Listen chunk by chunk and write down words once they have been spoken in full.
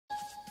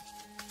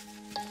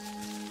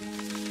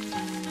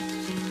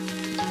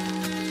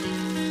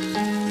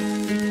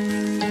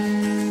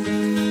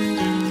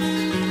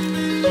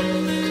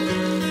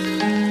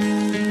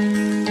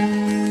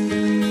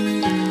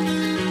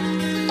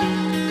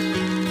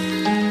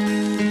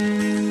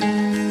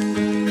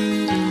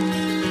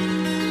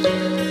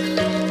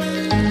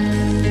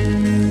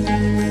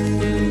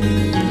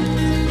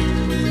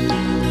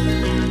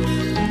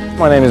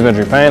My name is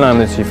Midri Payne, I'm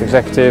the Chief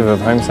Executive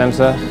of Home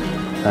Centre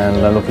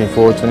and I'm looking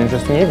forward to an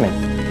interesting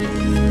evening.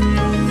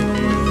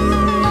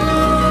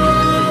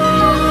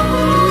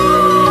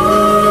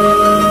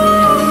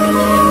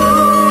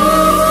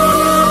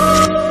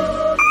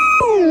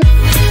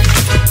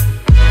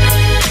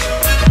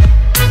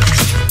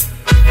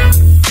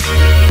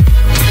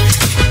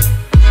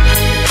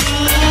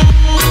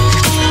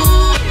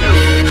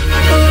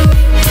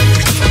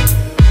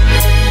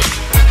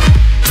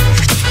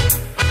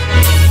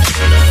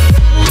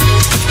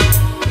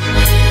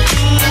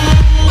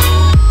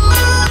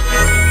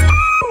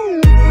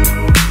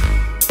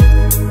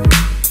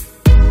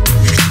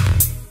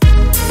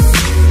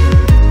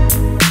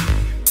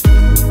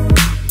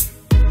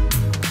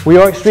 We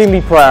are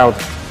extremely proud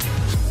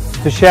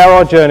to share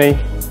our journey,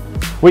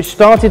 which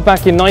started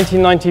back in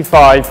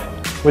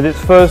 1995 with its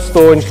first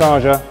store in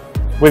Sharjah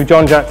with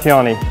John-Jack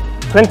Tiani.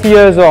 20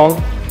 years on,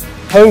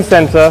 Home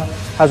Centre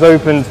has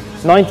opened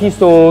 90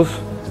 stores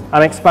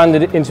and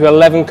expanded into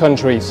 11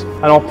 countries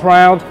and are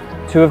proud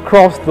to have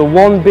crossed the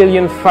 1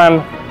 billion fan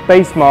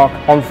base mark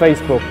on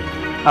Facebook,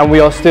 and we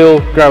are still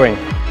growing.